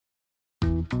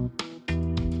Buenos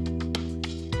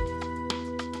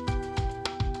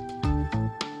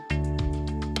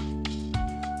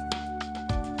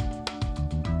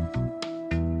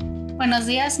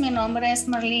días, mi nombre es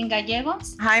Marlene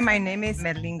Gallegos. Hi, my name is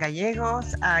Merlin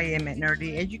Gallegos. I am an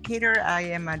early educator. I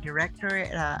am a director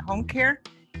at Home Care.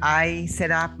 I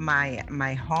set up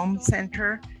my home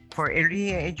center for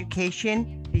early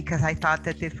education because I thought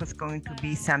that this was going to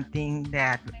be something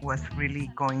that was really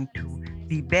going to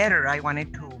be better. I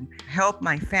wanted to help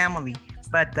my family,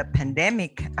 but the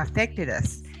pandemic affected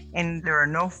us and there are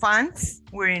no funds.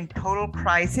 We're in total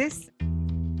crisis.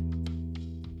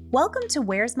 Welcome to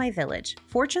Where's My Village,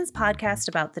 Fortune's podcast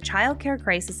about the childcare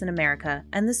crisis in America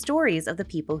and the stories of the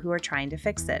people who are trying to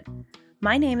fix it.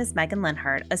 My name is Megan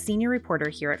Lenhart, a senior reporter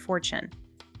here at Fortune.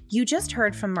 You just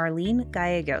heard from Marlene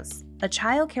Gallegos, a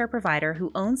childcare provider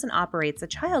who owns and operates a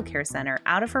childcare center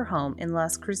out of her home in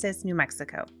Las Cruces, New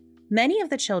Mexico. Many of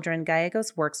the children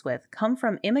Gallegos works with come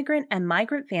from immigrant and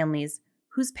migrant families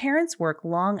whose parents work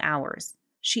long hours.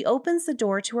 She opens the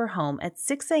door to her home at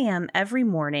 6 a.m. every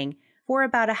morning for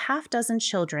about a half dozen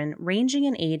children ranging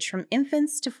in age from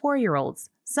infants to 4-year-olds,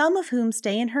 some of whom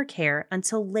stay in her care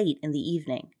until late in the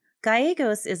evening.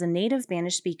 Gallegos is a native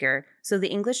Spanish speaker, so the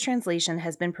English translation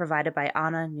has been provided by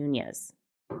Ana Núñez.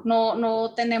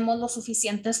 No tenemos los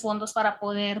suficientes fondos para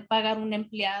poder pagar un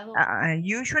empleado.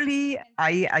 Usually,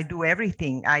 I do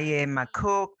everything. I am a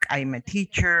cook, I am a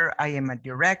teacher, I am a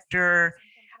director,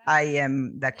 I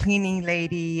am the cleaning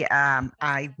lady.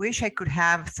 I wish I could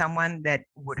have someone that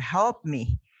would help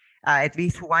me, at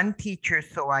least one teacher,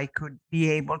 so I could be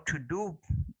able to do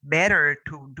better,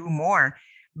 to do more.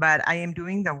 But I am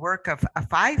doing the work of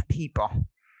 5 people.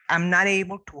 I'm not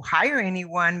able to hire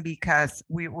anyone because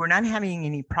we're not having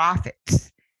any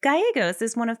profits. Gallegos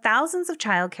is one of thousands of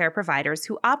childcare providers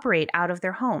who operate out of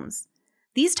their homes.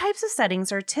 These types of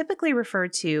settings are typically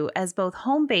referred to as both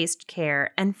home-based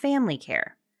care and family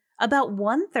care. About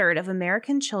 1/3 of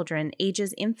American children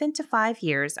ages infant to 5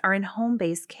 years are in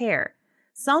home-based care.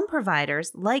 Some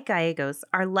providers, like Gallegos,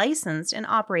 are licensed and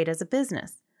operate as a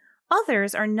business.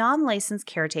 Others are non-licensed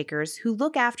caretakers who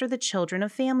look after the children of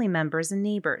family members and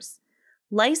neighbors.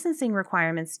 Licensing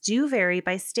requirements do vary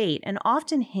by state and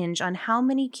often hinge on how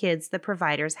many kids the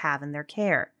providers have in their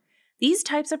care. These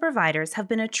types of providers have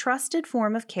been a trusted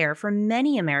form of care for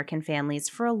many American families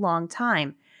for a long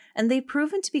time, and they've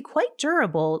proven to be quite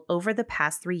durable over the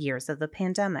past 3 years of the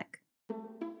pandemic.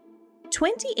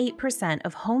 28%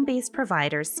 of home-based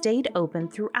providers stayed open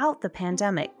throughout the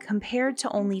pandemic compared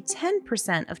to only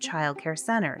 10% of childcare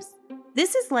centers.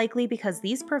 This is likely because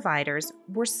these providers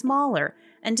were smaller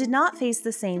and did not face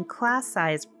the same class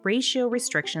size ratio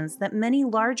restrictions that many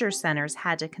larger centers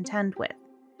had to contend with.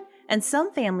 And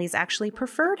some families actually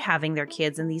preferred having their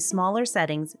kids in these smaller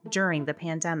settings during the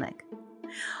pandemic.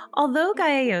 Although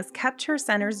Gallegos kept her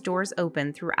center's doors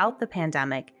open throughout the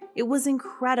pandemic, it was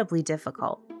incredibly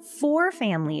difficult. 4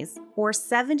 families, or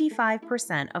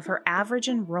 75% of her average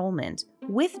enrollment,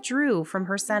 withdrew from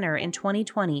her center in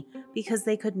 2020 because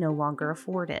they could no longer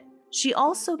afford it. She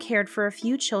also cared for a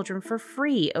few children for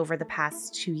free over the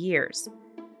past 2 years.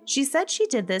 She said she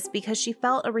did this because she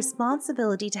felt a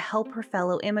responsibility to help her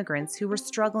fellow immigrants who were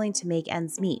struggling to make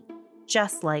ends meet,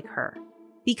 just like her.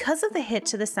 Because of the hit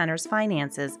to the center's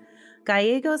finances,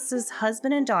 Gallegos'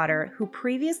 husband and daughter, who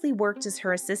previously worked as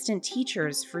her assistant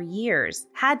teachers for years,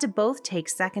 had to both take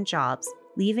second jobs,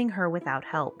 leaving her without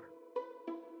help.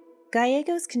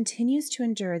 Gallegos continues to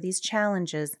endure these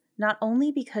challenges not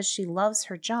only because she loves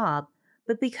her job,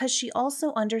 but because she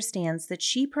also understands that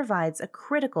she provides a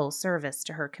critical service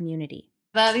to her community.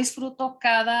 Disfruto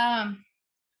cada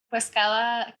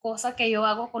cosa que yo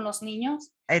hago con los niños.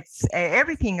 It's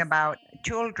everything about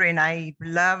children. I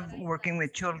love working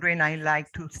with children. I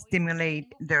like to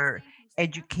stimulate their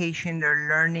education, their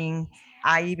learning.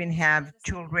 I even have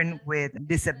children with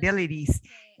disabilities,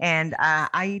 and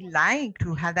I like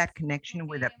to have that connection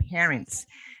with the parents.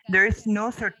 There's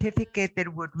no certificate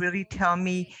that would really tell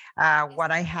me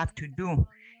what I have to do.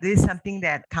 This is something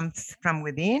that comes from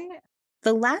within.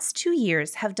 The last 2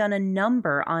 years have done a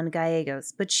number on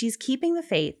Gallegos, but she's keeping the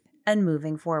faith and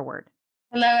moving forward.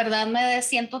 La verdad me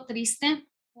siento triste.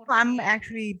 I'm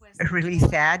actually really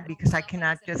sad because I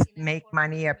cannot just make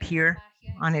money up here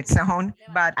on its own,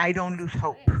 but I don't lose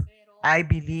hope. I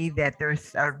believe that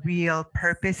there's a real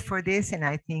purpose for this, and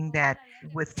I think that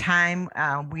with time,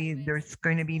 there's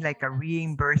going to be like a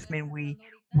reimbursement.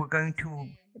 We're going to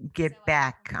get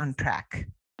back on track.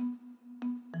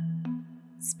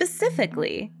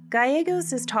 Specifically,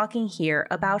 Gallegos is talking here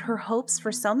about her hopes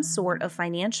for some sort of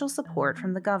financial support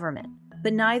from the government.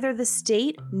 But neither the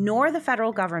state nor the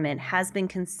federal government has been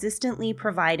consistently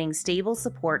providing stable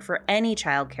support for any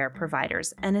childcare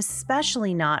providers, and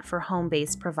especially not for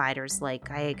home-based providers like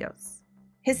Gallegos.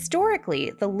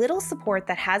 Historically, the little support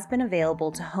that has been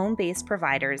available to home-based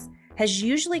providers has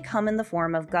usually come in the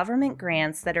form of government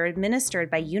grants that are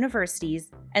administered by universities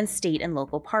and state and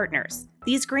local partners.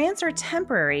 These grants are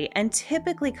temporary and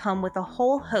typically come with a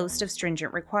whole host of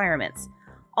stringent requirements.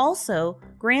 Also,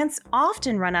 grants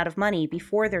often run out of money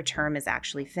before their term is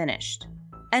actually finished.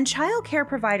 And childcare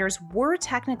providers were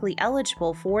technically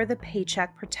eligible for the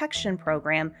Paycheck Protection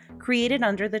Program created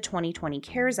under the 2020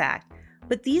 CARES Act,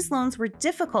 but these loans were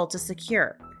difficult to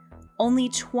secure. Only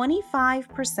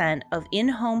 25% of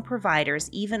in-home providers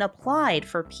even applied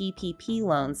for PPP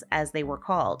loans, as they were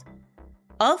called.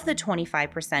 Of the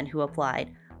 25% who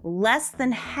applied, less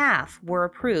than half were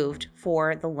approved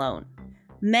for the loan.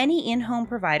 Many in-home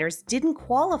providers didn't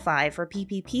qualify for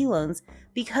PPP loans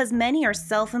because many are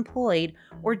self-employed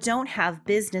or don't have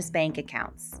business bank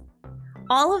accounts.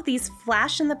 All of these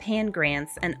flash-in-the-pan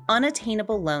grants and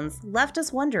unattainable loans left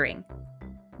us wondering,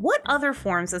 what other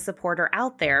forms of support are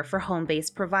out there for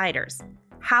home-based providers?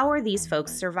 How are these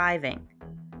folks surviving?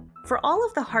 For all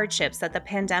of the hardships that the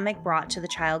pandemic brought to the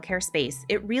childcare space,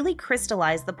 it really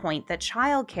crystallized the point that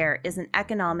childcare is an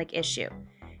economic issue.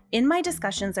 In my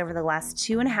discussions over the last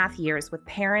 2.5 years with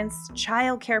parents,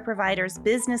 childcare providers,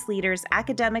 business leaders,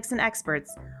 academics, and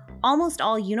experts, almost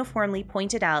all uniformly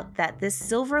pointed out that this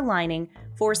silver lining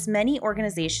forced many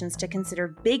organizations to consider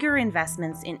bigger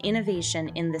investments in innovation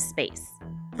in this space.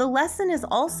 The lesson is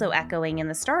also echoing in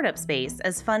the startup space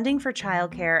as funding for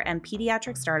childcare and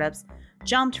pediatric startups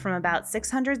jumped from about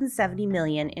 $670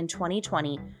 million in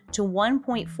 2020 to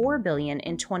 $1.4 billion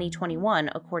in 2021,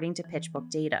 according to PitchBook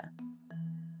data.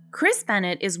 Chris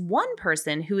Bennett is one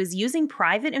person who is using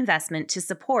private investment to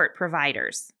support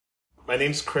providers. My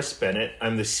name's Chris Bennett.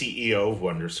 I'm the CEO of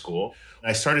Wonder School.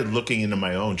 I started looking into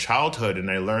my own childhood, and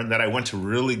I learned that I went to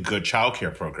really good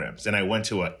childcare programs. And I went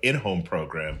to an in-home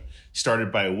program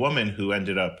started by a woman who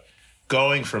ended up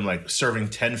going from serving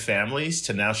 10 families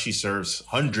to now she serves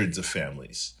hundreds of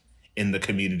families in the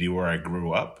community where I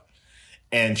grew up.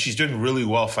 And she's doing really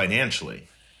well financially.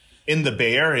 In the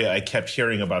Bay Area, I kept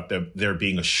hearing about there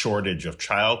being a shortage of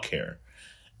childcare.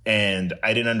 And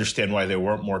I didn't understand why there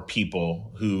weren't more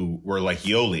people who were like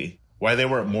Yoli, why there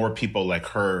weren't more people like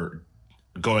her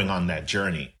going on that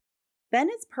journey.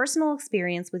 Bennett's personal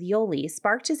experience with Yoli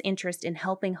sparked his interest in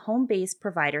helping home-based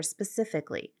providers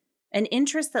specifically, an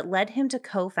interest that led him to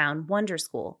co-found Wonder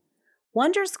School.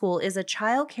 Wonder School is a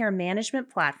childcare management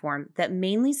platform that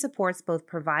mainly supports both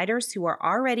providers who are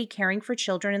already caring for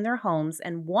children in their homes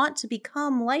and want to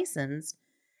become licensed,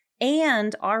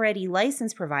 and already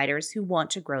licensed providers who want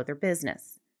to grow their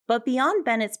business. But beyond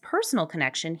Bennett's personal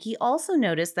connection, he also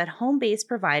noticed that home-based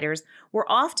providers were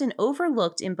often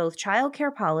overlooked in both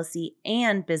childcare policy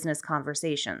and business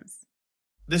conversations.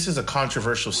 This is a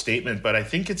controversial statement, but I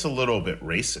think it's a little bit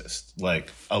racist.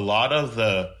 A lot of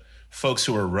the folks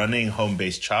who are running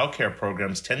home-based childcare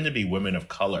programs tend to be women of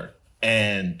color.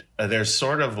 And there's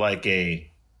sort of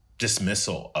a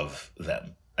dismissal of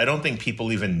them. I don't think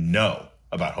people even know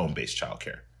about home-based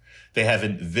childcare. They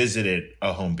haven't visited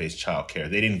a home-based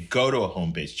childcare. They didn't go to a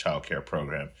home-based childcare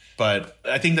program. But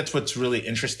I think that's what's really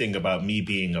interesting about me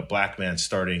being a Black man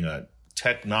starting a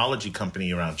technology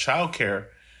company around childcare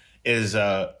is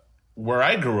where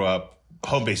I grew up,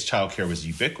 home-based childcare was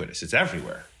ubiquitous. It's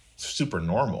everywhere. It's super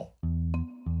normal.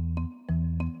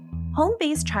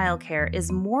 Home-based childcare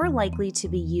is more likely to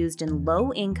be used in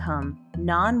low-income,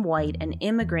 non-white, and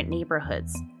immigrant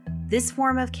neighborhoods. This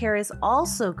form of care is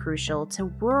also crucial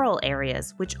to rural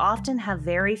areas, which often have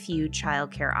very few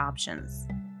childcare options.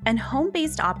 And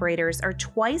home-based operators are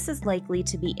twice as likely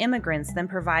to be immigrants than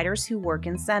providers who work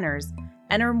in centers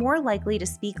and are more likely to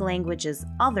speak languages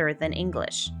other than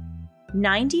English.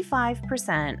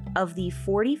 95% of the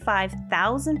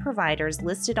 45,000 providers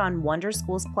listed on Wonder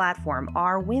School's platform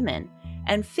are women,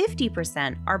 and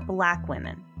 50% are Black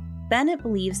women. Bennett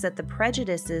believes that the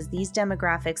prejudices these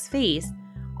demographics face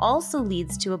also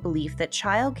leads to a belief that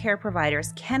child care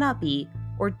providers cannot be,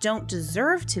 or don't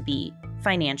deserve to be,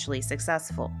 financially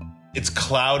successful. It's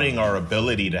clouding our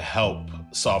ability to help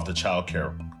solve the child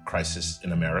care crisis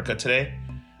in America today.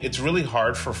 It's really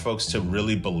hard for folks to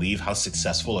really believe how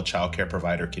successful a child care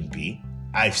provider can be.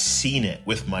 I've seen it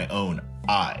with my own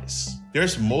eyes.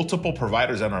 There's multiple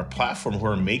providers on our platform who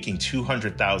are making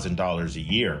 $200,000 a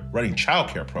year running child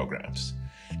care programs.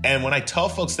 And when I tell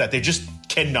folks that, they just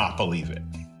cannot believe it.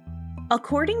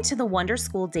 According to the Wonder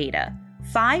School data,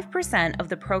 5% of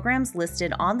the programs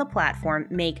listed on the platform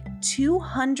make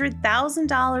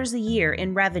 $200,000 a year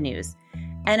in revenues,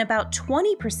 and about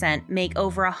 20% make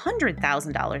over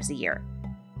 $100,000 a year.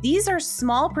 These are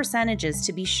small percentages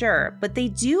to be sure, but they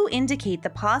do indicate the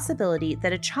possibility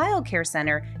that a childcare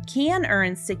center can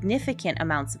earn significant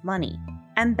amounts of money.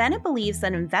 And Bennett believes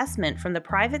that investment from the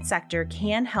private sector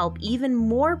can help even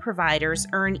more providers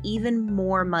earn even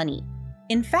more money.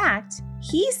 In fact,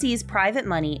 he sees private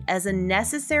money as a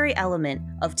necessary element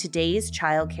of today's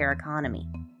childcare economy.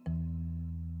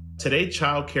 Today,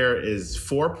 childcare is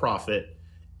for profit.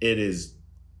 It is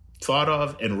thought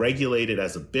of and regulated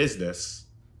as a business.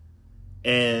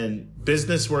 And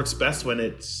business works best when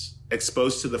it's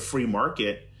exposed to the free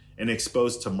market and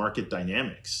exposed to market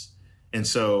dynamics. And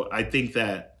so I think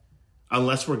that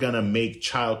unless we're going to make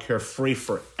childcare free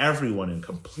for everyone and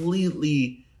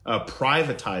completely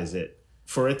privatize it,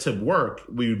 for it to work,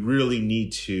 we really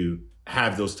need to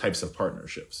have those types of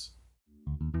partnerships.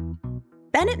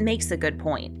 Bennett makes a good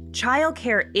point.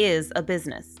 Childcare is a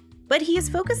business, but he is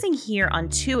focusing here on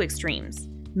two extremes.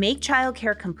 Make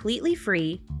childcare completely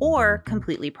free or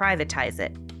completely privatize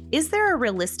it. Is there a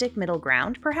realistic middle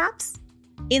ground, perhaps?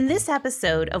 In this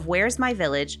episode of Where's My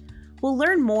Village, we'll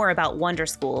learn more about Wonder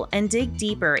School and dig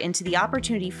deeper into the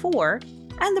opportunity for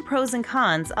and the pros and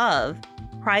cons of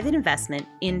private investment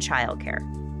in childcare.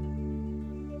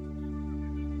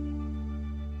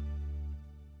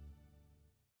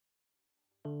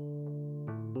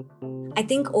 I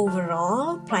think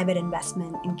overall, private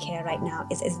investment in care right now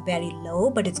is very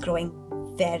low, but it's growing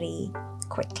very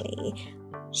quickly.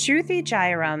 Shruti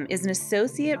Jayaram is an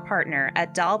associate partner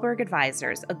at Dahlberg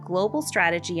Advisors, a global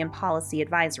strategy and policy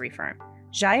advisory firm.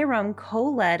 Jayaram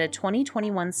co-led a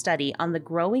 2021 study on the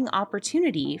growing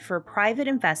opportunity for private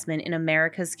investment in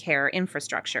America's care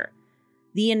infrastructure.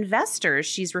 The investors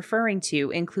she's referring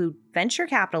to include venture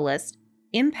capitalists,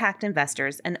 impact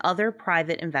investors, and other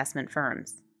private investment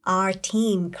firms. Our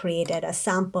team created a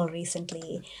sample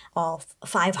recently of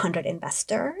 500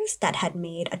 investors that had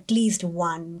made at least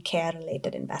one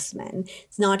care-related investment.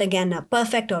 It's not, again, a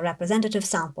perfect or representative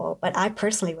sample, but I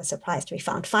personally was surprised we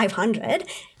found 500. I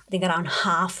think around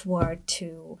half were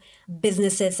to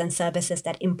businesses and services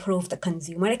that improve the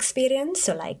consumer experience,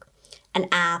 so like an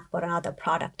app or another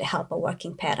product to help a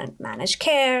working parent manage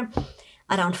care.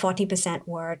 Around 40%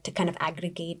 were to kind of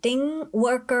aggregating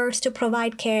workers to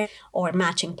provide care or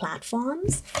matching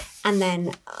platforms. And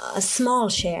then a small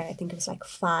share, I think it was like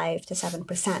 5 to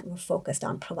 7%, were focused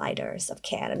on providers of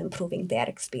care and improving their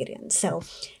experience. So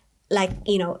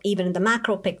even in the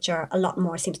macro picture, a lot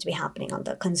more seems to be happening on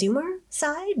the consumer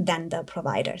side than the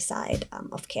provider side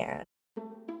of care.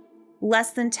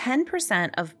 Less than 10%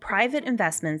 of private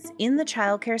investments in the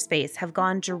childcare space have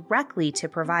gone directly to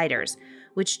providers,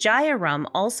 which Jayaram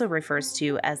also refers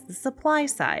to as the supply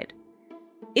side.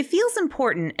 It feels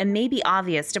important and maybe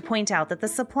obvious to point out that the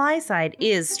supply side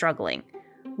is struggling.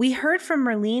 We heard from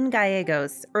Merlene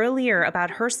Gallegos earlier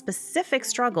about her specific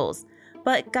struggles,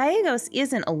 but Gallegos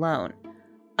isn't alone.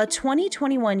 A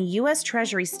 2021 U.S.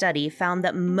 Treasury study found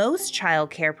that most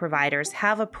childcare providers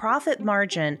have a profit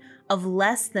margin of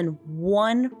less than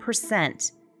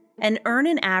 1% and earn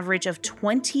an average of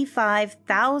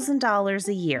 $25,000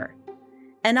 a year.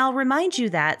 And I'll remind you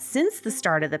that since the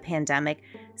start of the pandemic,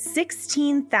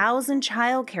 16,000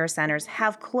 childcare centers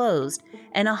have closed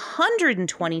and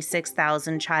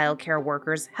 126,000 childcare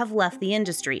workers have left the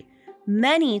industry,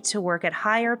 many to work at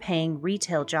higher-paying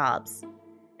retail jobs.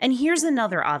 And here's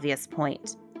another obvious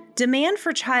point. Demand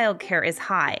for childcare is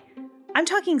high. I'm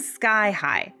talking sky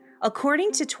high.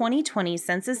 According to 2020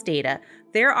 census data,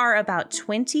 there are about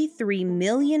 23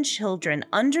 million children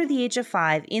under the age of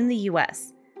 5 in the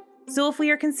U.S. So if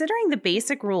we are considering the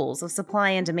basic rules of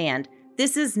supply and demand,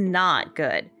 this is not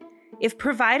good. If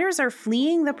providers are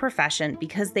fleeing the profession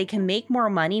because they can make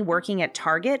more money working at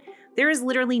Target, there is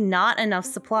literally not enough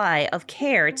supply of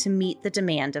care to meet the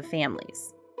demand of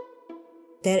families.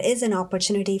 There is an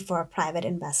opportunity for private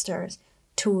investors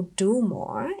to do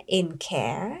more in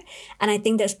care. And I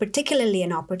think there's particularly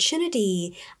an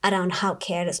opportunity around how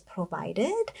care is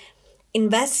provided.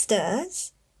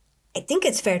 Investors, I think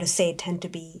it's fair to say, tend to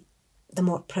be the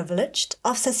more privileged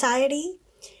of society,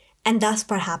 and thus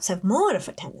perhaps have more of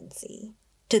a tendency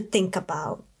to think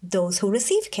about those who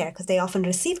receive care, because they often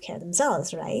receive care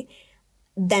themselves, right,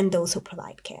 than those who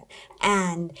provide care.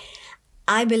 And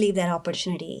I believe that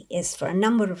opportunity is for a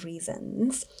number of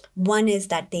reasons. One is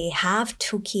that they have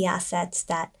two key assets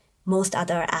that most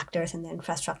other actors in the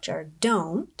infrastructure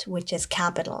don't, which is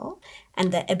capital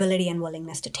and the ability and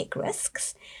willingness to take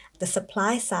risks. The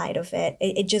supply side of it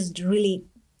just really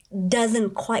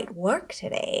doesn't quite work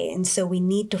today. And so we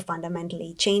need to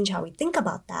fundamentally change how we think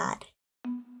about that.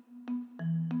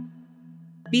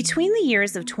 Between the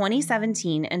years of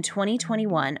 2017 and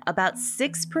 2021, about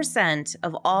 6%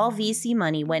 of all VC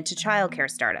money went to childcare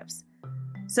startups.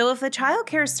 So if the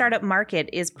childcare startup market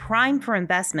is prime for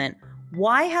investment,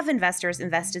 why have investors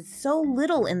invested so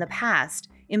little in the past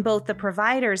in both the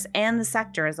providers and the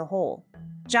sector as a whole?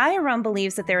 Jayaram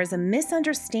believes that there is a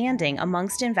misunderstanding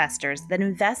amongst investors that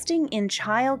investing in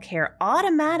childcare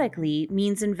automatically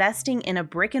means investing in a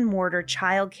brick-and-mortar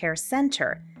childcare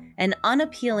center, an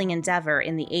unappealing endeavor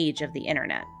in the age of the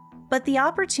internet. But the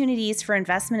opportunities for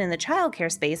investment in the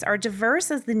childcare space are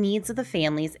diverse as the needs of the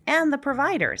families and the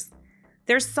providers.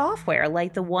 There's software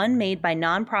like the one made by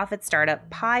nonprofit startup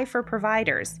Pi for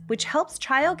Providers, which helps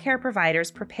childcare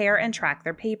providers prepare and track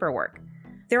their paperwork.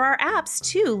 There are apps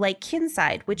too, like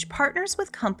Kinside, which partners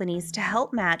with companies to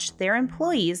help match their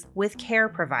employees with care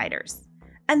providers.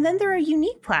 And then there are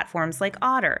unique platforms like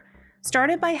Otter.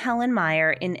 Started by Helen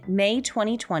Meyer in May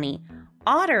 2020,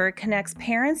 Otter connects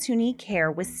parents who need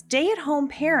care with stay-at-home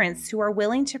parents who are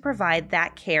willing to provide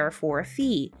that care for a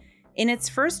fee. In its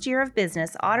first year of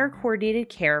business, Otter coordinated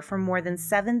care for more than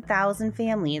 7,000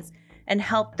 families and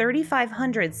helped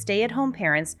 3,500 stay-at-home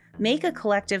parents make a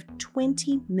collective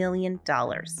 $20 million.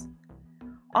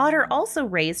 Otter also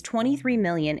raised $23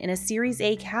 million in a Series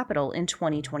A capital in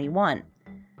 2021.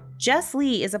 Jess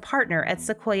Lee is a partner at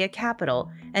Sequoia Capital,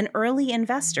 an early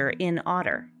investor in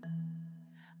Otter.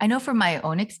 I know from my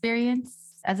own experience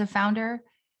as a founder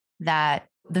that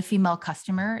the female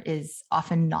customer is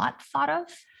often not thought of.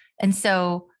 And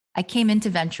so I came into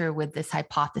venture with this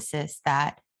hypothesis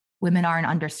that women are an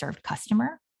underserved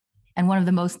customer. And one of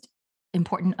the most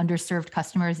important underserved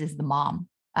customers is the mom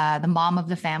of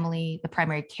the family, the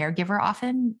primary caregiver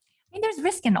often. I mean, there's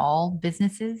risk in all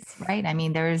businesses, right? I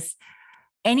mean, there's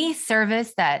any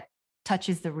service that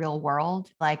touches the real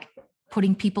world, like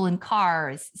putting people in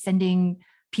cars, sending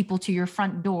people to your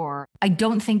front door. I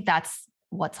don't think that's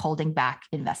what's holding back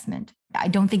investment. I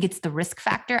don't think it's the risk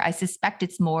factor. I suspect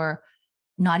it's more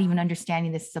not even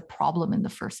understanding this is a problem in the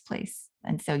first place.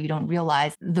 And so you don't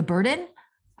realize the burden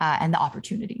and the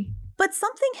opportunity. But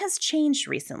something has changed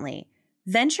recently.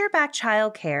 Venture-backed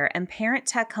childcare and parent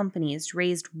tech companies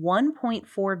raised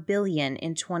 $1.4 billion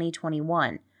in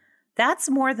 2021. That's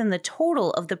more than the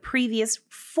total of the previous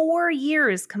 4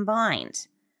 years combined.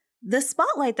 The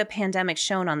spotlight the pandemic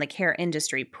shone on the care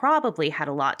industry probably had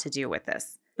a lot to do with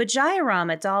this. But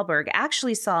Jayaram at Dahlberg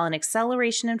actually saw an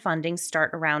acceleration in funding start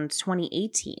around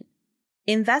 2018.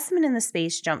 Investment in the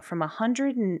space jumped from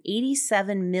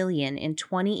 $187 million in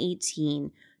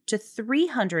 2018 to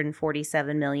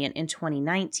 $347 million in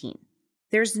 2019.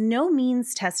 There's no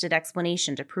means-tested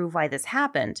explanation to prove why this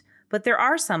happened, but there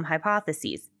are some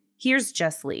hypotheses. Here's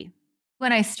Jess Lee.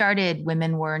 When I started,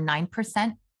 women were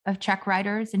 9% of check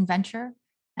writers in venture,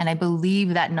 and I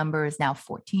believe that number is now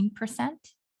 14%.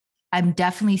 I'm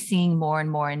definitely seeing more and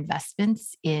more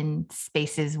investments in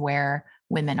spaces where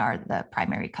women are the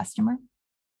primary customer.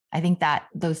 I think that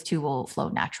those two will flow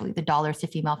naturally, the dollars to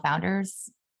female founders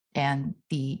and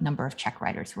the number of check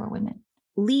writers who are women.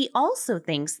 Lee also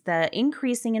thinks that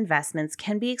increasing investments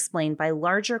can be explained by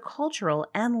larger cultural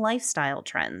and lifestyle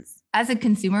trends. As a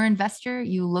consumer investor,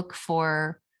 you look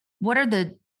for what are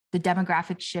the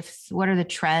demographic shifts, what are the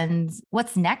trends,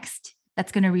 what's next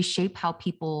that's going to reshape how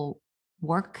people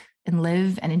work and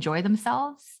live and enjoy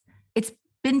themselves. It's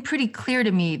been pretty clear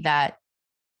to me that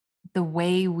the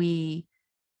way we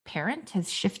parent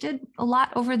has shifted a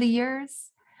lot over the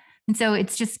years. And so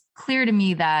it's just clear to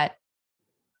me that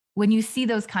when you see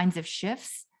those kinds of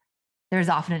shifts, there's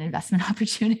often an investment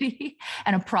opportunity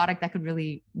and a product that could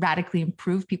really radically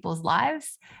improve people's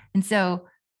lives. And so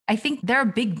I think there are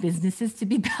big businesses to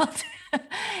be built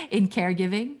in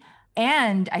caregiving.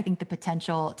 And I think the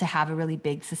potential to have a really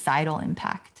big societal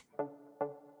impact.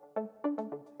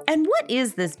 And what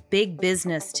is this big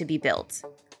business to be built?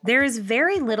 There is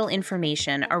very little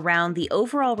information around the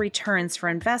overall returns for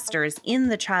investors in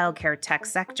the childcare tech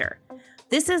sector.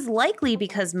 This is likely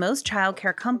because most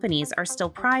childcare companies are still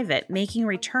private, making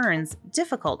returns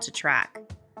difficult to track.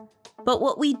 But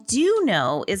what we do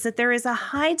know is that there is a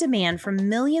high demand from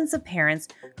millions of parents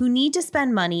who need to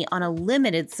spend money on a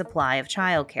limited supply of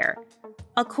childcare.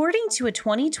 According to a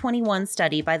 2021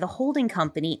 study by the holding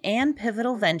company and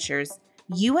Pivotal Ventures,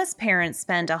 U.S. parents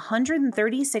spend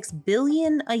 $136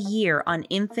 billion a year on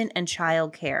infant and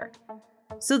child care.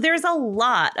 So there's a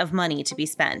lot of money to be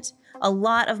spent, a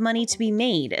lot of money to be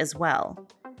made as well.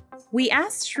 We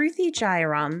asked Shruti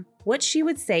Jayaram what she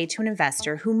would say to an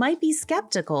investor who might be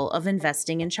skeptical of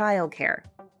investing in childcare.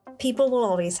 people will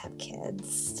always have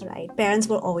kids, right? Parents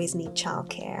will always need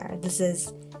childcare. This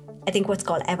is, I think, what's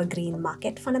called evergreen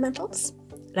market fundamentals,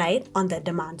 right? On the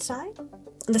demand side.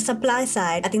 On the supply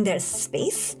side, I think there's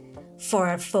space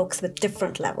for folks with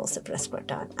different levels of risk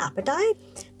return appetite.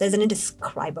 There's an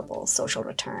indescribable social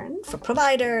return for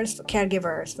providers, for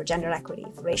caregivers, for gender equity,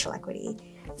 for racial equity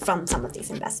from some of these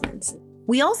investments.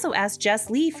 We also asked Jess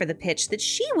Lee for the pitch that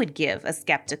she would give a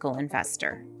skeptical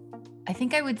investor. I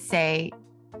think I would say,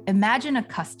 imagine a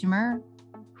customer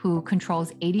who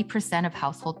controls 80% of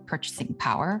household purchasing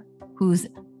power, whose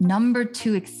number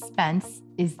 2 expense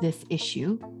is this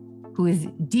issue, who is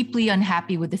deeply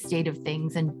unhappy with the state of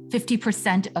things, and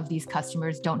 50% of these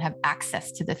customers don't have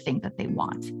access to the thing that they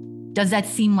want. Does that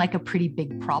seem like a pretty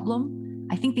big problem?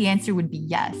 I think the answer would be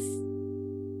yes.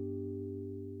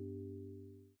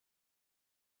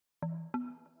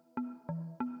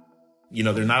 You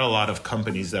know, there are not a lot of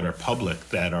companies that are public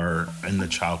that are in the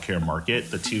childcare market.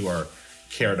 The two are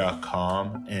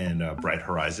Care.com and Bright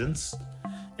Horizons.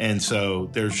 And so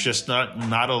there's just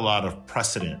not a lot of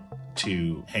precedent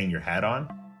to hang your hat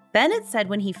on. Bennett said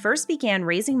when he first began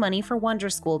raising money for Wonder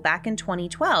School back in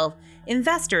 2012,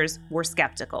 investors were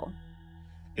skeptical.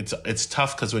 It's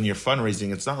tough because when you're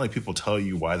fundraising, it's not like people tell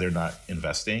you why they're not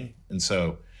investing. And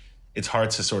so it's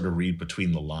hard to sort of read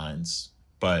between the lines.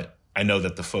 But I know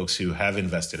that the folks who have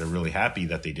invested are really happy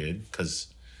that they did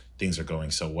because things are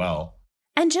going so well.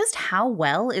 And just how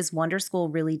well is Wonder School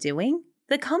really doing?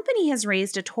 The company has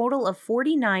raised a total of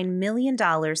 $49 million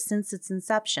since its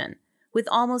inception, with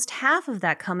almost half of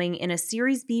that coming in a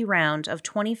Series B round of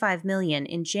 $25 million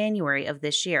in January of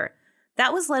this year.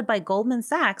 That was led by Goldman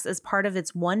Sachs as part of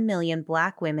its 1 Million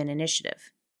Black Women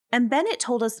initiative. And Bennett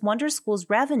told us Wonder School's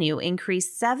revenue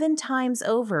increased 7 times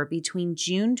over between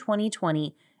June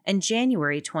 2020 and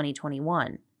January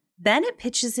 2021. Bennett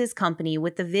pitches his company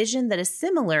with the vision that is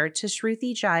similar to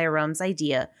Shruti Jayaram's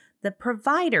idea that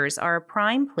providers are a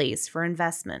prime place for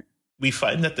investment. We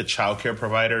find that the childcare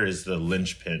provider is the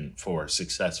linchpin for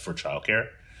success for childcare.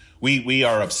 We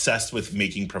are obsessed with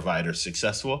making providers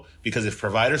successful because if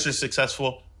providers are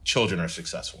successful, children are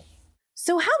successful.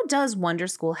 So how does Wonder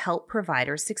School help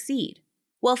providers succeed?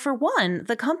 Well, for one,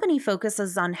 the company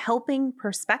focuses on helping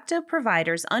prospective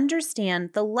providers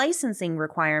understand the licensing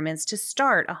requirements to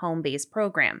start a home-based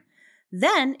program.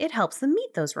 Then it helps them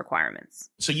meet those requirements.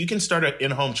 So you can start an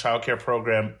in-home childcare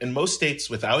program in most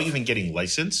states without even getting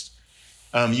licensed.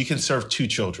 You can serve 2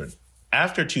 children.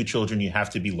 After 2 children, you have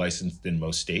to be licensed in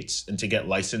most states. And to get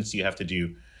licensed, you have to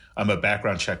do a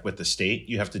background check with the state.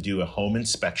 You have to do a home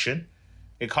inspection.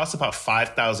 It costs about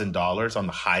 $5,000 on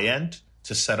the high end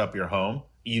to set up your home.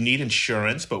 You need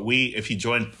insurance, but if you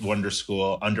join Wonder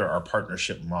School under our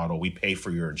partnership model, we pay for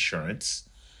your insurance.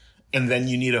 And then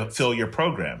you need to fill your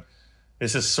program.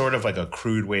 This is sort of like a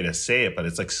crude way to say it, but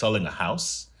it's like selling a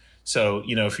house. So,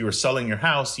 if you were selling your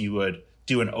house, you would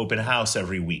do an open house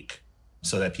every week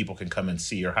so that people can come and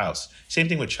see your house. Same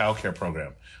thing with childcare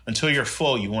program. Until you're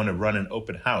full, you want to run an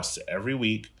open house every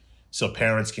week so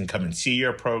parents can come and see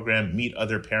your program, meet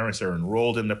other parents that are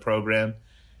enrolled in the program.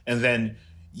 And then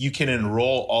you can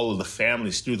enroll all of the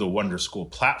families through the Wonder School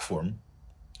platform.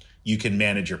 You can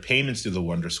manage your payments through the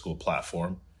Wonder School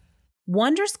platform.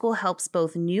 Wonder School helps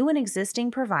both new and existing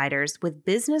providers with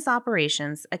business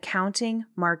operations, accounting,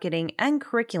 marketing, and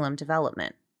curriculum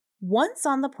development. Once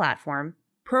on the platform,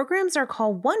 programs are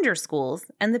called Wonder Schools,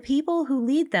 and the people who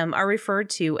lead them are referred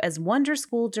to as Wonder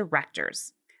School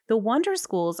directors. The Wonder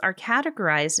Schools are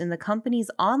categorized in the company's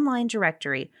online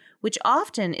directory, which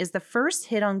often is the first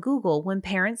hit on Google when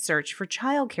parents search for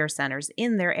childcare centers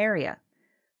in their area.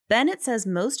 Bennett says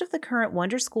most of the current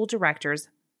Wonder School directors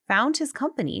found his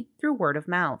company through word of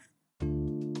mouth.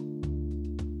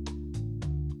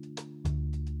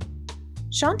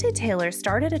 Shante Taylor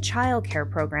started a childcare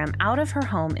program out of her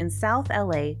home in South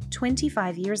LA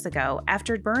 25 years ago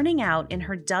after burning out in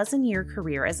her dozen-year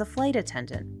career as a flight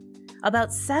attendant.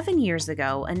 About 7 years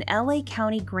ago, an LA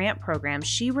County grant program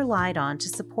she relied on to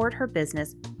support her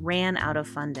business ran out of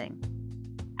funding.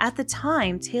 At the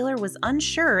time, Taylor was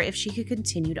unsure if she could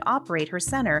continue to operate her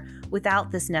center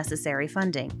without this necessary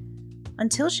funding,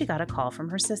 until she got a call from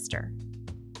her sister.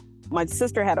 My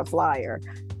sister had a flyer,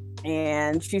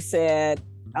 and she said,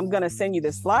 I'm going to send you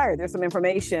this flyer. There's some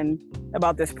information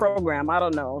about this program. I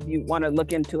don't know if you want to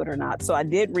look into it or not. So I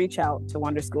did reach out to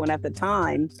Wonder School. And at the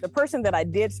time, the person that I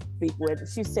did speak with,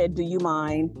 she said, do you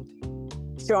mind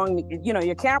showing me,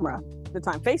 your camera? At the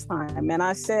time, FaceTime. And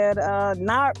I said,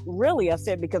 not really. I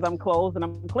said, because I'm clothes and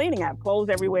I'm cleaning. I have clothes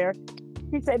everywhere.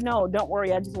 She said, no, don't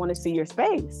worry. I just want to see your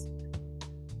space.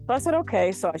 So I said,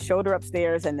 okay. So I showed her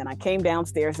upstairs, and then I came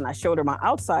downstairs and I showed her my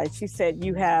outside. She said,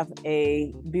 you have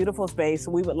a beautiful space.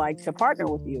 We would like to partner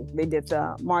with you. They did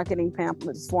the marketing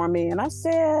pamphlets for me. And I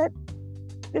said,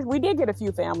 we did get a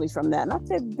few families from that. And I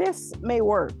said, this may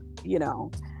work,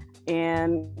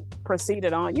 and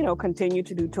proceeded on, continued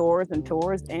to do tours,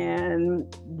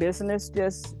 and business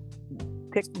just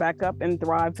picked back up and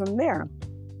thrived from there.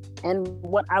 And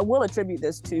what I will attribute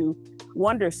this to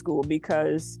Wonder School,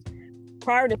 because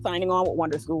prior to signing on with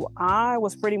Wonder School, I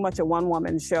was pretty much a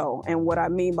one-woman show. And what I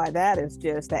mean by that is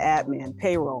just the admin,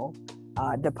 payroll,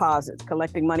 deposits,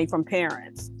 collecting money from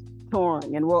parents,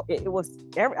 touring. And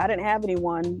I didn't have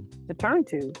anyone to turn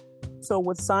to. So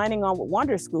with signing on with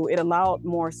Wonder School, it allowed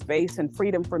more space and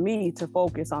freedom for me to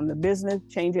focus on the business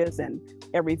changes and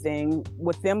everything,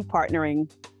 with them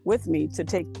partnering with me to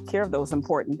take care of those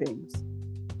important things.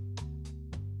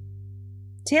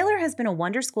 Taylor has been a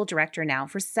Wonder School director now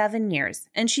for 7 years,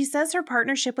 and she says her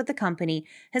partnership with the company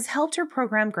has helped her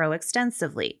program grow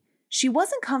extensively. She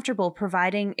wasn't comfortable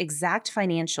providing exact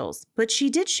financials, but she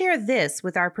did share this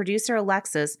with our producer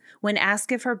Alexis when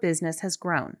asked if her business has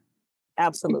grown.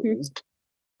 Absolutely.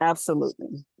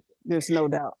 Absolutely. There's no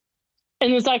doubt.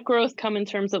 And does that growth come in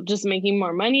terms of just making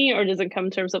more money, or does it come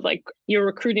in terms of like you're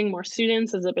recruiting more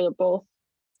students? Is it a bit of both?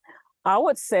 I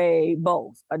would say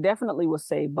both. I definitely would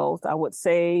say both. I would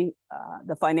say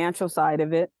the financial side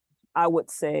of it. I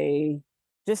would say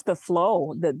just the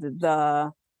flow,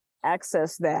 the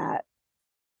access that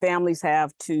families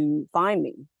have to find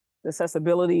me, the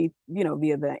accessibility,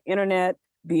 via the internet,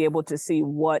 be able to see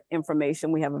what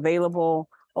information we have available.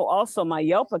 Oh, also my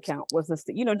Yelp account was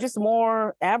just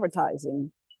more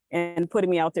advertising and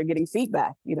putting me out there, getting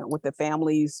feedback, with the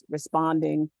families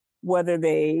responding, whether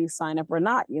they sign up or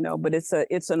not, but it's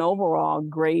an overall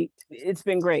it's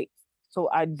been great. So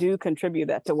I do contribute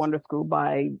that to Wonder School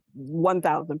by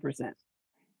 1,000%.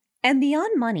 And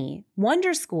beyond money,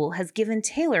 Wonder School has given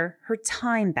Taylor her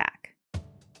time back.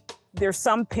 There's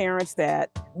some parents that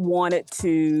wanted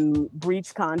to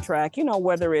breach contract,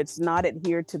 whether it's not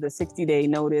adhere to the 60-day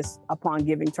notice upon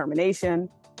giving termination.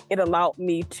 It allowed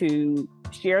me to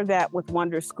share that with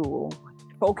Wonder School,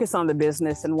 focus on the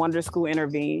business, and Wonder School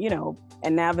intervene,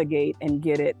 and navigate and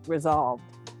get it resolved.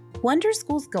 Wonder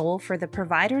School's goal for the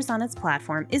providers on its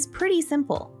platform is pretty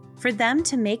simple: for them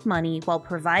to make money while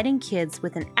providing kids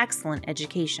with an excellent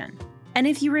education. And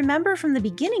if you remember from the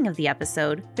beginning of the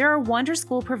episode, there are Wonder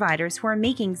School providers who are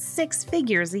making 6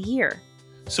 figures a year.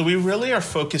 So we really are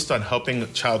focused on helping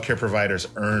childcare providers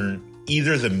earn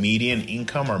either the median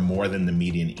income or more than the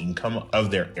median income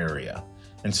of their area.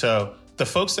 And so the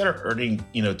folks that are earning,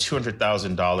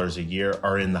 $200,000 a year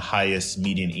are in the highest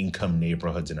median income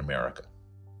neighborhoods in America.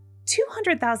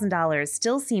 $200,000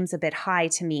 still seems a bit high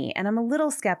to me, and I'm a little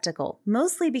skeptical,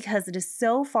 mostly because it is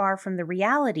so far from the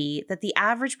reality that the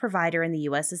average provider in the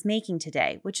U.S. is making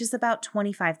today, which is about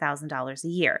 $25,000 a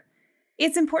year.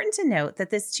 It's important to note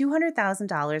that this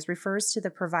 $200,000 refers to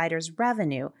the provider's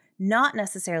revenue, not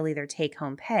necessarily their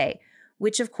take-home pay,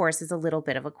 which of course is a little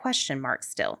bit of a question mark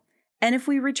still. And if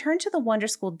we return to the Wonder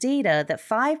School data that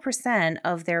 5%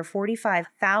 of their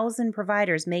 45,000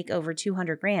 providers make over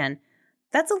 $200,000,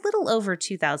 that's a little over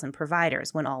 2,000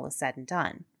 providers when all is said and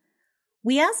done.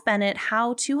 We asked Bennett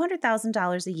how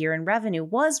 $200,000 a year in revenue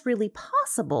was really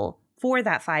possible for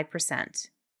that 5%.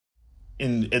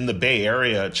 In the Bay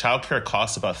Area, childcare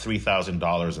costs about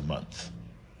 $3,000 a month.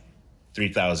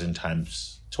 3,000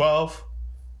 times 12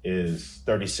 is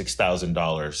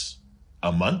 $36,000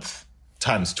 a month.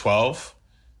 Times 12,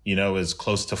 is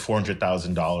close to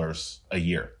 $400,000 a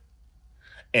year.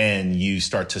 And you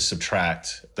start to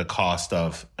subtract the cost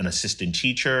of an assistant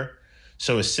teacher.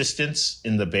 So assistants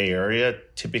in the Bay Area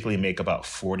typically make about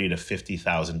 $40,000 to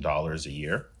 $50,000 a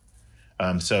year.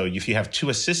 So if you have 2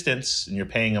 assistants and you're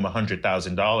paying them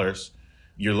 $100,000,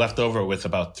 you're left over with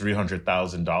about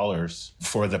 $300,000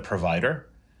 for the provider.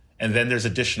 And then there's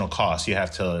additional costs. You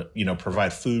have to,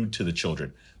 provide food to the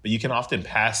children, but you can often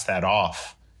pass that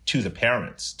off to the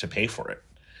parents to pay for it.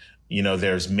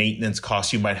 There's maintenance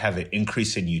costs. You might have an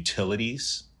increase in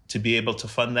utilities to be able to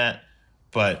fund that.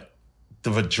 But the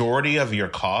majority of your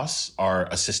costs are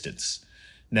assistance.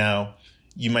 Now,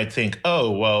 you might think,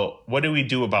 oh, well, what do we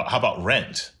do how about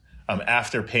rent?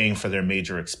 After paying for their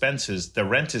major expenses, the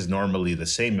rent is normally the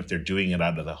same if they're doing it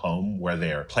out of the home where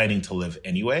they're planning to live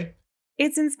anyway.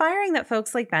 It's inspiring that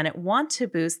folks like Bennett want to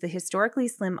boost the historically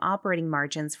slim operating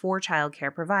margins for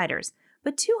childcare providers.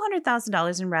 But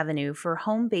 $200,000 in revenue for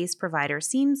home-based providers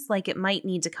seems like it might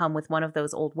need to come with one of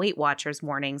those old Weight Watchers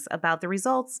warnings about the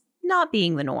results not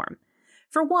being the norm.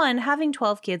 For one, having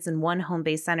 12 kids in one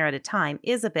home-based center at a time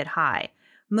is a bit high.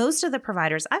 Most of the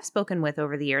providers I've spoken with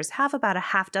over the years have about a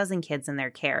half dozen kids in their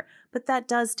care, but that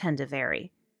does tend to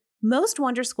vary. Most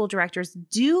Wonder School directors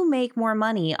do make more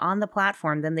money on the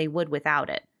platform than they would without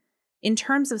it. In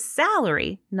terms of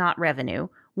salary, not revenue,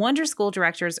 Wonder School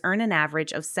directors earn an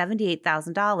average of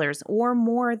 $78,000 or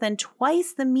more than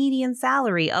twice the median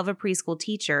salary of a preschool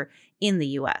teacher in the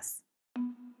U.S.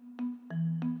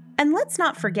 And let's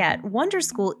not forget, Wonder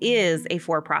School is a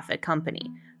for-profit company,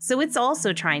 so it's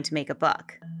also trying to make a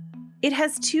buck. It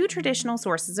has two traditional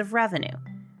sources of revenue.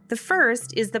 The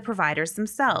first is the providers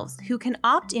themselves, who can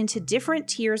opt into different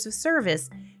tiers of service,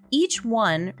 each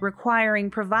one requiring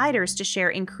providers to share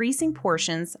increasing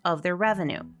portions of their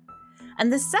revenue.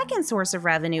 And the second source of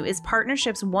revenue is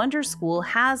partnerships Wonder School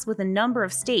has with a number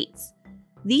of states.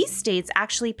 These states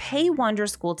actually pay Wonder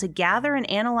School to gather and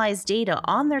analyze data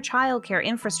on their childcare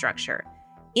infrastructure.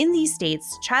 In these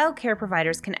states, childcare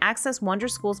providers can access Wonder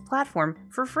School's platform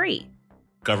for free.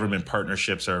 Government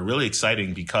partnerships are really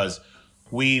exciting because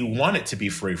we want it to be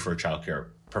free for a childcare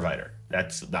provider.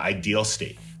 That's the ideal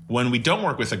state. When we don't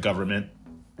work with a government,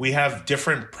 we have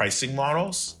different pricing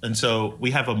models. And so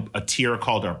we have a tier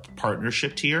called our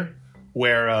partnership tier,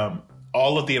 where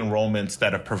all of the enrollments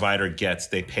that a provider gets,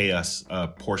 they pay us a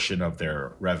portion of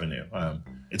their revenue.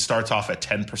 It starts off at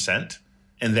 10%.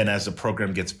 And then as the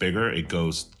program gets bigger, it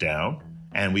goes down.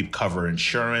 And we cover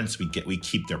insurance. We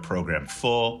keep their program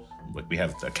full. We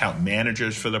have account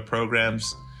managers for the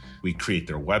programs. We create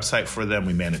their website for them.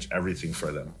 We manage everything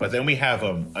for them. But then we have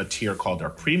a tier called our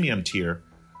premium tier,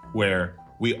 where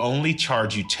we only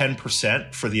charge you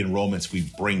 10% for the enrollments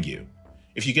we bring you.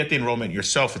 If you get the enrollment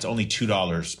yourself, it's only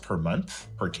 $2 per month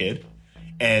per kid.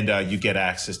 And you get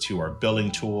access to our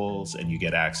billing tools, and you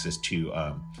get access to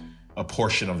a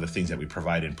portion of the things that we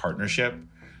provide in partnership.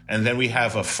 And then we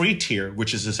have a free tier,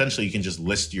 which is essentially you can just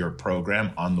list your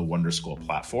program on the Wonder School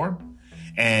platform.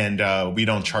 And we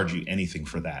don't charge you anything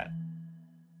for that.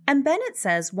 And Bennett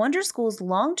says Wonder School's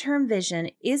long-term vision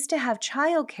is to have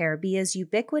childcare be as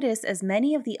ubiquitous as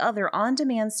many of the other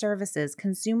on-demand services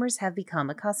consumers have become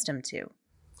accustomed to.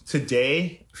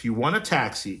 Today, if you want a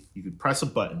taxi, you can press a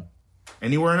button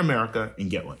anywhere in America and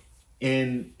get one.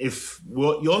 And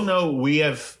you'll know we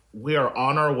are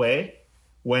on our way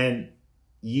when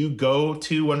you go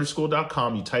to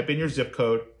wonderschool.com, you type in your zip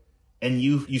code, and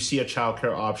you see a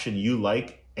childcare option you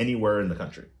like anywhere in the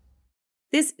country.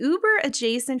 This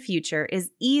Uber-adjacent future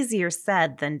is easier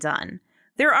said than done.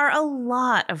 There are a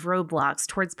lot of roadblocks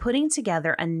towards putting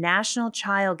together a national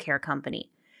childcare company.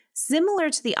 Similar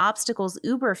to the obstacles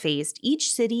Uber faced,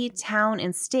 each city, town,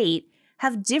 and state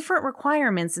have different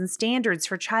requirements and standards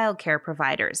for childcare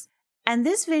providers. And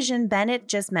this vision Bennett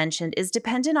just mentioned is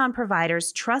dependent on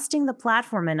providers trusting the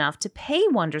platform enough to pay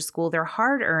Wonder School their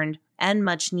hard-earned and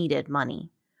much-needed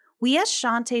money. We asked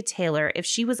Shantae Taylor if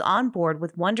she was on board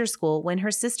with Wonder School when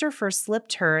her sister first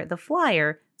slipped her the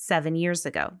flyer 7 years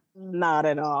ago. Not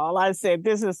at all. I said,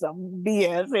 this is some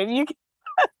BS. And you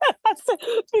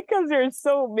because there's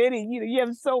so many, you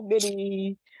have so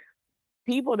many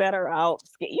people that are out.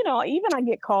 Even I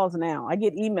get calls now. I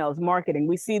get emails, marketing.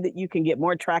 We see that you can get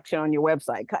more traction on your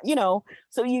website,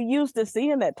 so you used to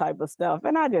seeing that type of stuff.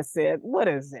 And I just said, what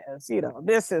is this?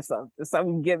 This is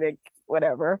some gimmick,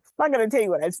 whatever. I'm not going to tell you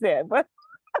what I said,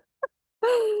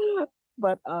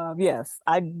 but yes,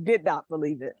 I did not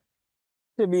believe it,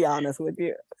 to be honest with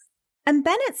you. And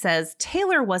Bennett says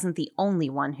Taylor wasn't the only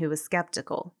one who was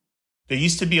skeptical. There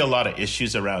used to be a lot of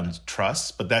issues around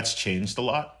trust, but that's changed a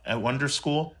lot at Wonder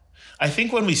School. I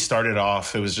think when we started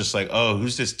off, it was just like, oh,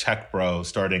 who's this tech bro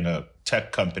starting a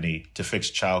tech company to fix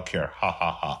childcare? Ha,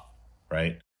 ha, ha,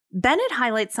 right? Bennett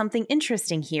highlights something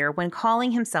interesting here when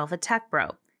calling himself a tech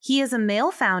bro. He is a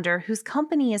male founder whose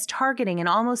company is targeting an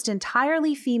almost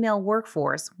entirely female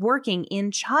workforce working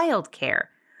in childcare,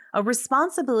 a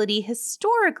responsibility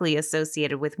historically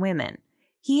associated with women.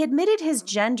 He admitted his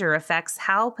gender affects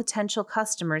how potential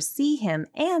customers see him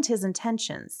and his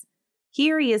intentions.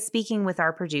 Here he is speaking with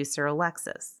our producer,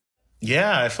 Alexis.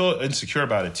 Yeah, I feel insecure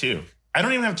about it too. I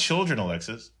don't even have children,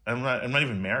 Alexis. I'm not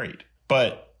even married.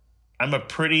 But I'm a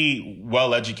pretty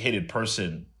well-educated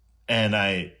person, and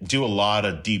I do a lot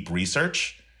of deep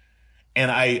research. And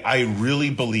I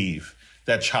really believe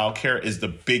that childcare is the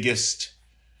biggest,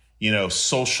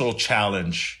 social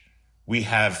challenge we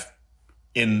have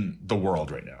in the world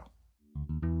right now.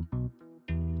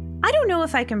 I don't know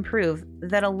if I can prove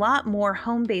that a lot more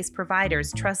home-based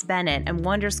providers trust Bennett and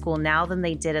Wonder School now than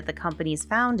they did at the company's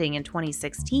founding in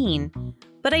 2016,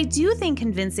 but I do think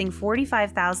convincing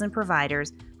 45,000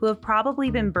 providers who have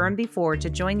probably been burned before to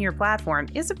join your platform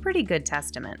is a pretty good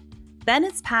testament.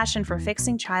 Bennett's passion for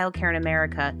fixing childcare in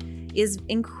America is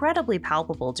incredibly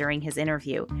palpable during his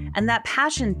interview, and that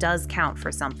passion does count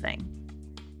for something.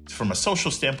 From a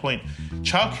social standpoint,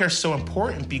 childcare is so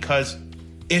important because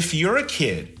if you're a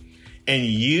kid and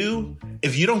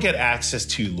if you don't get access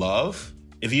to love,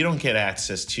 if you don't get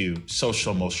access to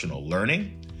social emotional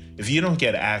learning, if you don't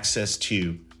get access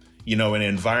to, an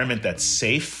environment that's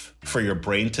safe for your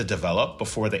brain to develop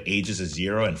before the ages of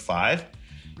 0 and 5,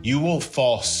 you will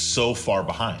fall so far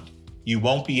behind. You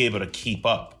won't be able to keep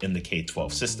up in the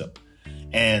K-12 system.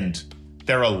 And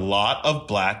there are a lot of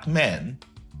Black men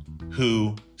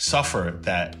who suffer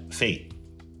that fate.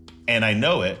 And I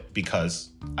know it because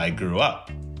I grew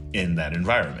up in that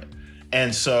environment.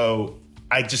 And so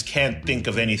I just can't think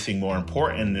of anything more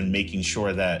important than making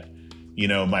sure that,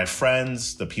 my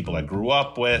friends, the people I grew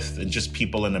up with, and just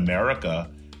people in America,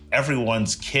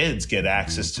 everyone's kids get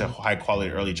access to high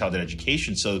quality early childhood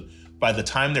education. So by the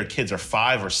time their kids are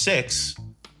 5 or 6,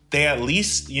 they at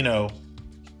least,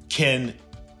 can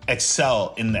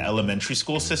excel in the elementary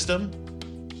school system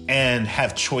and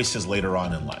have choices later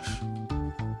on in life.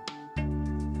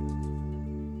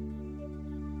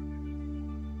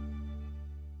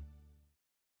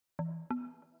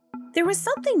 There was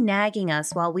something nagging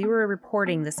us while we were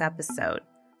reporting this episode,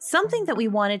 something that we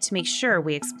wanted to make sure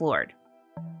we explored.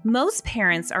 Most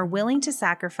parents are willing to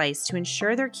sacrifice to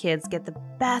ensure their kids get the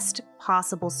best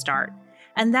possible start,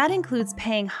 and that includes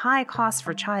paying high costs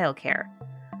for childcare.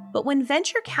 But when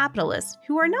venture capitalists,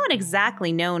 who are not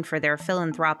exactly known for their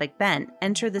philanthropic bent,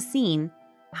 enter the scene,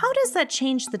 how does that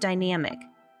change the dynamic?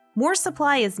 More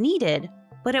supply is needed,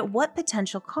 but at what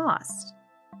potential cost?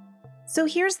 So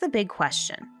here's the big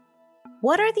question.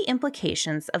 What are the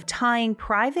implications of tying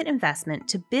private investment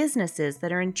to businesses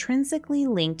that are intrinsically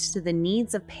linked to the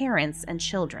needs of parents and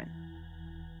children?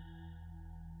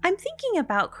 I'm thinking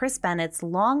about Chris Bennett's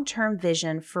long-term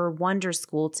vision for Wonder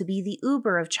School to be the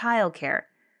Uber of childcare,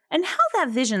 and how that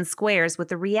vision squares with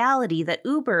the reality that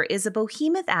Uber is a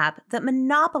behemoth app that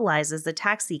monopolizes the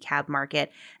taxi cab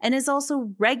market and is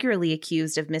also regularly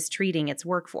accused of mistreating its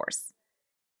workforce.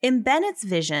 In Bennett's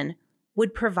vision,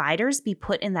 would providers be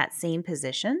put in that same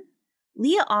position?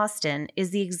 Leah Austin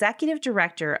is the executive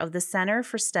director of the Center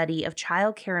for Study of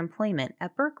Childcare Employment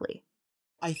at Berkeley.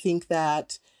 I think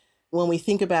that when we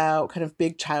think about kind of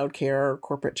big childcare,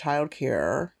 corporate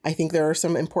childcare, I think there are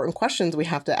some important questions we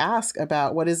have to ask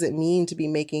about what does it mean to be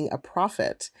making a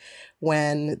profit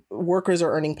when workers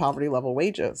are earning poverty level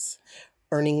wages,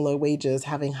 earning low wages,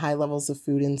 having high levels of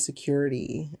food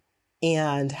insecurity.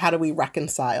 And how do we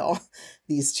reconcile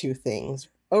these two things?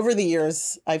 Over the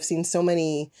years, I've seen so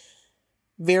many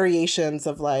variations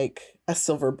of like a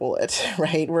silver bullet,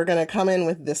 right? We're going to come in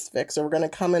with this fix, or we're going to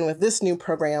come in with this new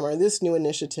program or this new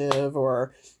initiative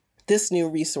or this new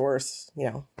resource.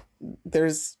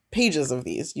 There's pages of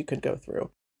these you could go through.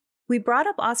 We brought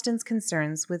up Austin's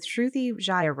concerns with Shruti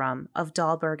Jayaram of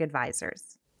Dahlberg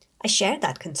Advisors. I share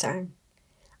that concern.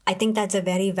 I think that's a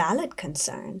very valid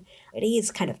concern. It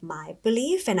is kind of my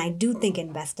belief, and I do think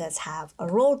investors have a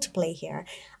role to play here.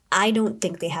 I don't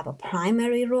think they have a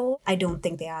primary role. I don't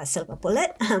think they are a silver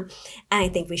bullet. And I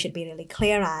think we should be really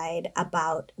clear-eyed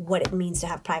about what it means to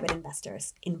have private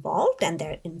investors involved and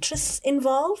their interests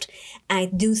involved. I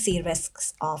do see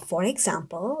risks of, for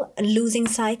example, losing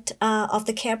sight of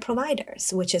the care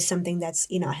providers, which is something that's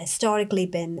historically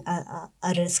been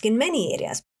a risk in many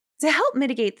areas. To help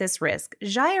mitigate this risk,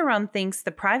 Jayaram thinks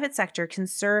the private sector can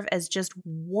serve as just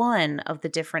one of the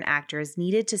different actors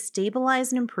needed to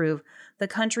stabilize and improve the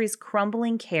country's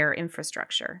crumbling care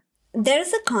infrastructure.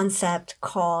 There's a concept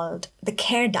called the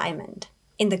care diamond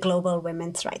in the global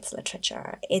women's rights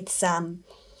literature. It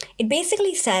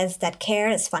basically says that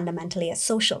care is fundamentally a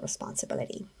social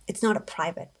responsibility. It's not a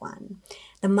private one.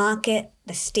 The market,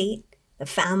 the state, the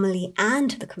family, and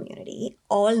the community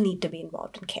all need to be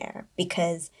involved in care,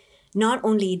 because not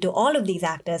only do all of these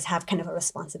actors have kind of a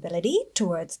responsibility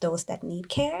towards those that need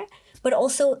care, but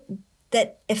also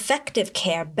that effective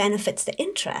care benefits the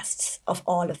interests of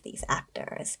all of these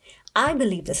actors. I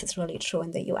believe this is really true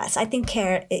in the US. I think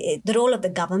care, the role of the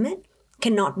government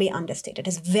cannot be understated.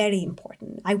 It's very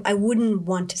important. I wouldn't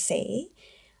want to say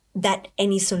that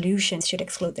any solution should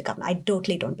exclude the government. I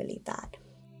totally don't believe that.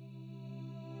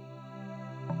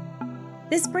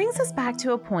 This brings us back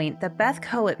to a point that Beth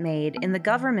Coet made in the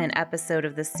government episode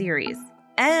of the series.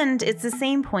 And it's the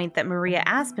same point that Maria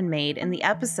Aspen made in the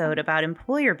episode about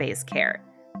employer-based care.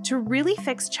 To really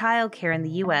fix childcare in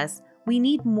the US, we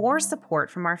need more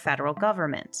support from our federal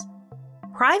government.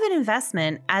 Private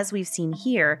investment, as we've seen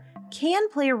here, can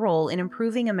play a role in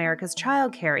improving America's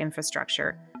childcare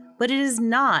infrastructure, but it is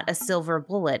not a silver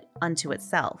bullet unto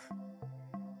itself.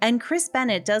 And Chris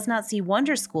Bennett does not see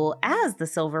Wonder School as the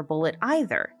silver bullet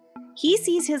either. He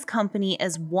sees his company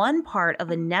as one part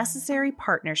of a necessary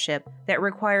partnership that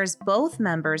requires both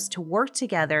members to work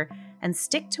together and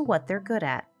stick to what they're good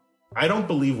at. I don't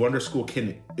believe Wonder School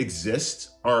can exist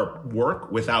or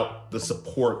work without the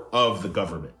support of the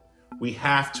government. We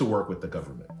have to work with the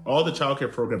government. All the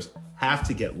childcare programs have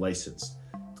to get licensed.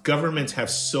 Governments have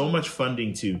so much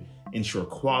funding to ensure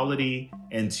quality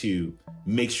and to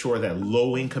make sure that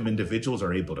low-income individuals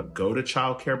are able to go to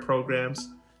childcare programs.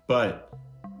 But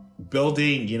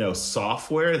building,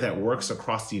 software that works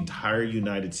across the entire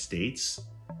United States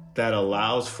that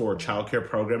allows for a childcare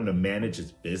program to manage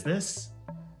its business,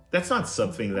 that's not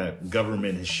something that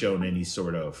government has shown any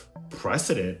sort of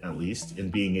precedent, at least, in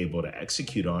being able to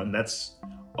execute on. That's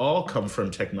all come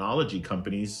from technology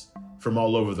companies from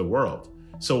all over the world.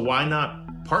 So why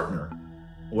not partner?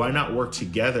 Why not work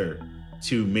together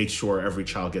to make sure every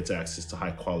child gets access to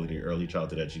high quality early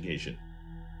childhood education?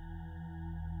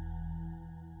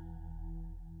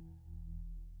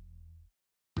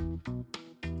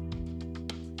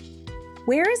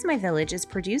 Where is My Village is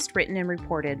produced, written, and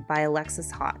reported by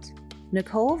Alexis Hott.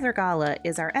 Nicole Vergala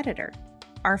is our editor.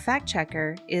 Our fact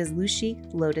checker is Lucy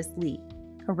Lotus Lee.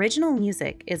 Original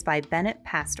music is by Bennett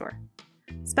Pastor.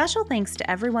 Special thanks to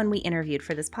everyone we interviewed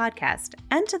for this podcast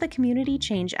and to the Community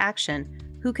Change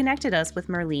Action who connected us with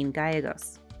Merlene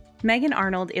Gallegos. Megan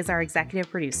Arnold is our executive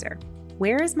producer.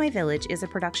 Where is My Village is a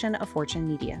production of Fortune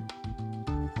Media.